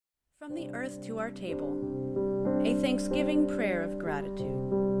From the earth to our table, a Thanksgiving prayer of gratitude.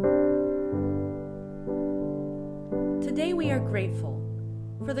 Today we are grateful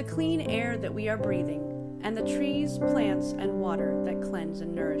for the clean air that we are breathing and the trees, plants, and water that cleanse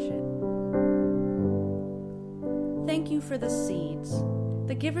and nourish it. Thank you for the seeds,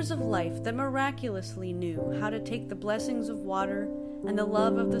 the givers of life that miraculously knew how to take the blessings of water and the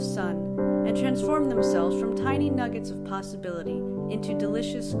love of the sun and transform themselves from tiny nuggets of possibility into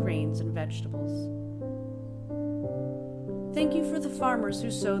delicious grains and vegetables. Thank you for the farmers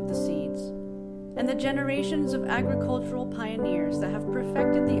who sowed the seeds, and the generations of agricultural pioneers that have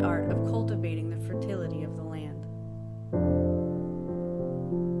perfected the art of cultivating the fertility of the land.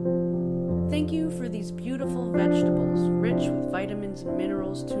 Thank you for these beautiful vegetables, rich with vitamins and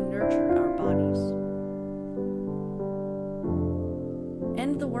minerals to nurture our bodies.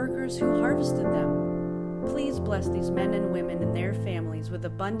 And the workers who harvested them. Please bless these men and women and their families with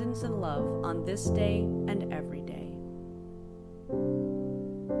abundance and love on this day and every day.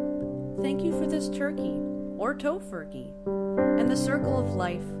 Thank you for this turkey, or tofurkey, and the circle of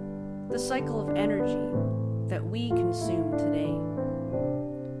life, the cycle of energy that we consume today.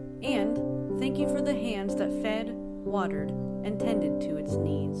 And thank you for the hands that fed, watered, and tended to its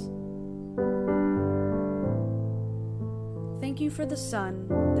needs. Thank you for the sun,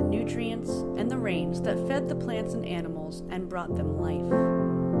 the nutrients, and the rains that fed the plants and animals and brought them life.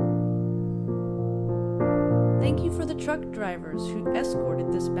 Thank you for the truck drivers who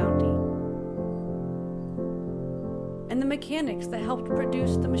escorted this bounty, and the mechanics that helped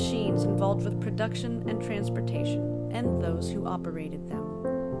produce the machines involved with production and transportation, and those who operated them.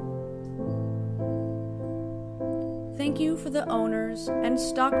 Thank you for the owners and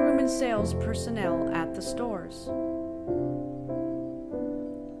stockroom and sales personnel at the stores,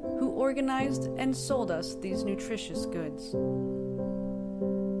 who organized and sold us these nutritious goods.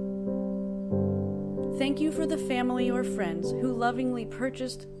 Thank you for the family or friends who lovingly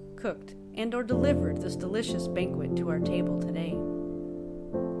purchased, cooked, and or delivered this delicious banquet to our table today.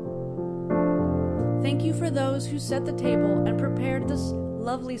 Thank you for those who set the table and prepared this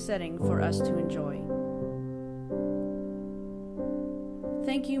lovely setting for us to enjoy.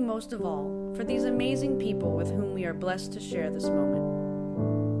 Thank you most of all for these amazing people with whom we are blessed to share this moment.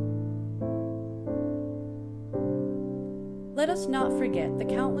 Let us not forget the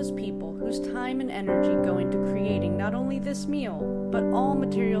countless people whose time and energy go into creating not only this meal, but all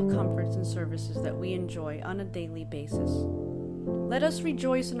material comforts and services that we enjoy on a daily basis. Let us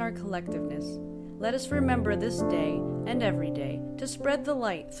rejoice in our collectiveness. Let us remember this day and every day to spread the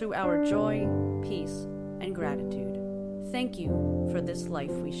light through our joy, peace, and gratitude. Thank you for this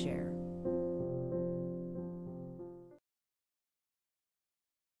life we share.